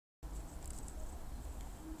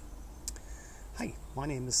Hi, my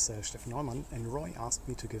name is Stefan Neumann, and Roy asked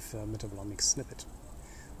me to give a metabolomics snippet.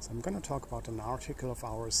 So I'm going to talk about an article of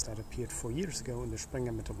ours that appeared 4 years ago in the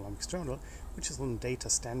Springer Metabolomics Journal, which is on data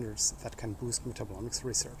standards that can boost metabolomics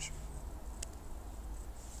research.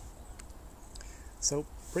 So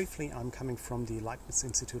briefly, I'm coming from the Leibniz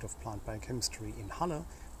Institute of Plant Biochemistry in Halle,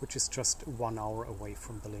 which is just 1 hour away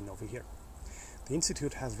from Berlin over here. The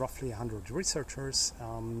Institute has roughly 100 researchers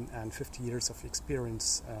and 50 years of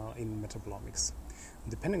experience in metabolomics.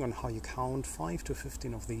 Depending on how you count, 5 to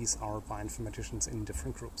 15 of these are bioinformaticians in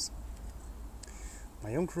different groups.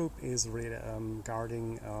 My own group is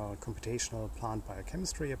regarding computational plant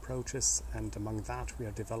biochemistry approaches, and among that we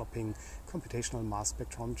are developing computational mass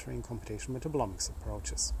spectrometry and computational metabolomics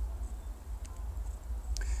approaches.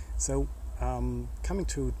 So, coming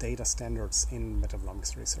to data standards in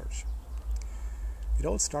metabolomics research. It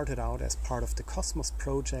all started out as part of the Cosmos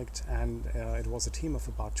project, and it was a team of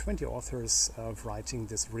about 20 authors writing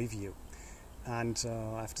this review. And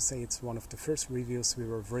I have to say it's one of the first reviews we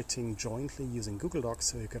were writing jointly using Google Docs,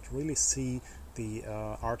 so you could really see the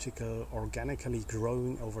article organically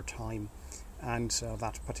growing over time. And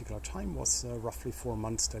that particular time was roughly 4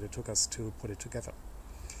 months that it took us to put it together.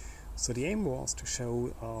 So the aim was to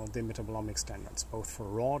show the metabolomic standards, both for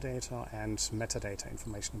raw data and metadata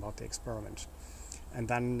information about the experiment, and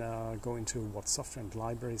then go into what software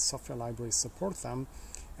libraries support them,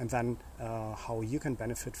 and then how you can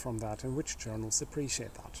benefit from that and which journals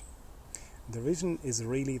appreciate that. The vision is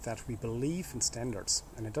really that we believe in standards,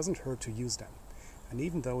 and it doesn't hurt to use them. And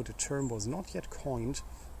even though the term was not yet coined,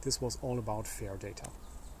 this was all about fair data.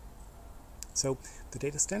 So the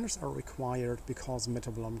data standards are required because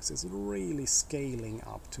metabolomics is really scaling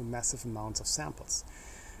up to massive amounts of samples.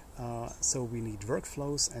 So we need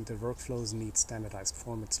workflows, and the workflows need standardized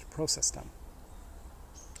formats to process them.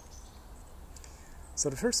 So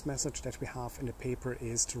the first message that we have in the paper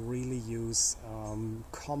is to really use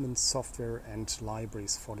common software and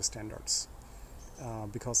libraries for the standards.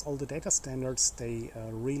 Because all the data standards, they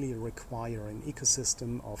really require an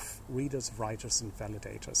ecosystem of readers, writers and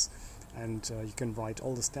validators. And you can write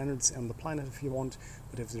all the standards on the planet if you want,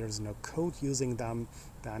 but if there is no code using them,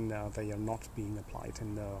 then they are not being applied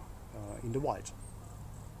in the wild.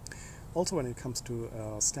 Also, when it comes to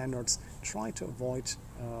standards, try to avoid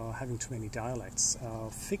having too many dialects.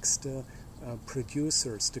 Fix the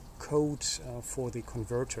producers, the code for the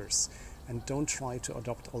converters, and don't try to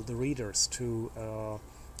adopt all the readers to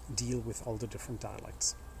deal with all the different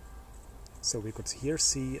dialects. So we could here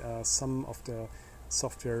see some of the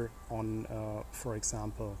software on, for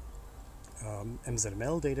example,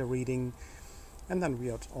 MZML data reading, and then we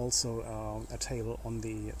had also a table on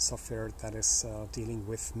the software that is dealing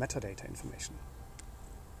with metadata information.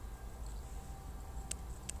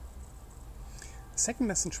 The second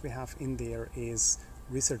message we have in there is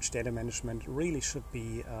research data management really should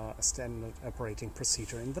be a standard operating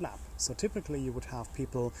procedure in the lab. So typically you would have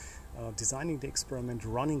people designing the experiment,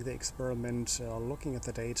 running the experiment, looking at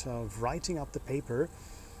the data, writing up the paper,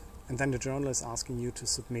 and then the journal is asking you to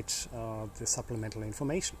submit the supplemental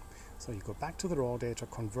information. So you go back to the raw data,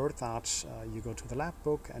 convert that, you go to the lab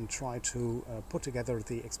book and try to put together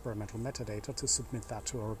the experimental metadata to submit that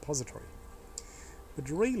to a repository. But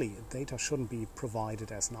really, data shouldn't be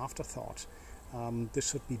provided as an afterthought. This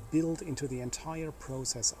should be built into the entire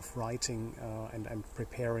process of writing and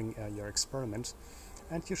preparing your experiment,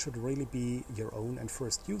 and you should really be your own and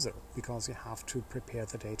first user, because you have to prepare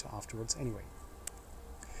the data afterwards anyway.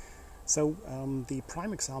 So the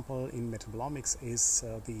prime example in metabolomics is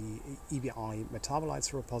the EBI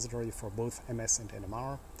metabolites repository for both MS and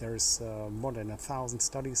NMR. There's more than 1,000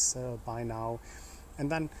 studies by now. And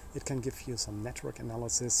then it can give you some network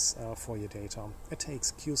analysis for your data. It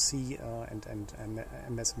takes QC and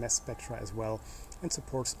MS mass spectra as well, and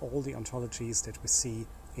supports all the ontologies that we see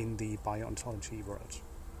in the biontology world.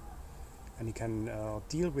 And you can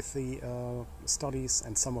deal with the studies,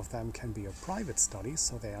 and some of them can be your private studies,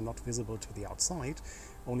 so they are not visible to the outside,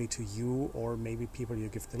 only to you or maybe people you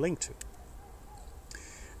give the link to.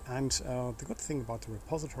 And the good thing about the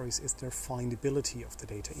repositories is their findability of the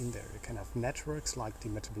data in there. You can have networks like the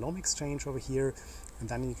Metabolomics Exchange over here, and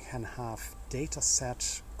then you can have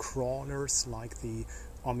dataset crawlers like the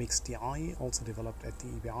OmicsDI, also developed at the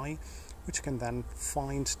EBI, which can then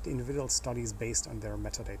find the individual studies based on their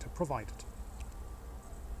metadata provided.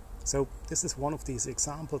 So this is one of these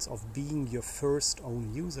examples of being your first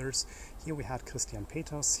own users. Here we had Christian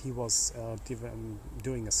Peters. He was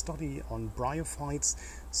doing a study on bryophytes,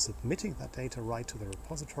 submitting that data right to the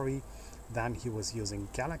repository. Then he was using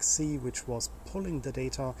Galaxy, which was pulling the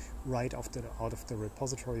data right out of the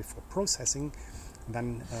repository for processing.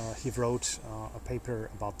 Then he wrote a paper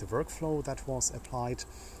about the workflow that was applied,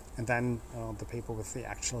 and then the paper with the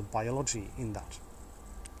actual biology in that.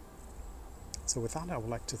 So with that, I would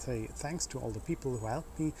like to say thanks to all the people who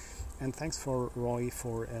helped me, and thanks for Roy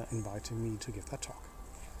for inviting me to give that talk.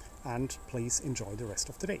 And please enjoy the rest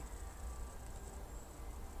of the day.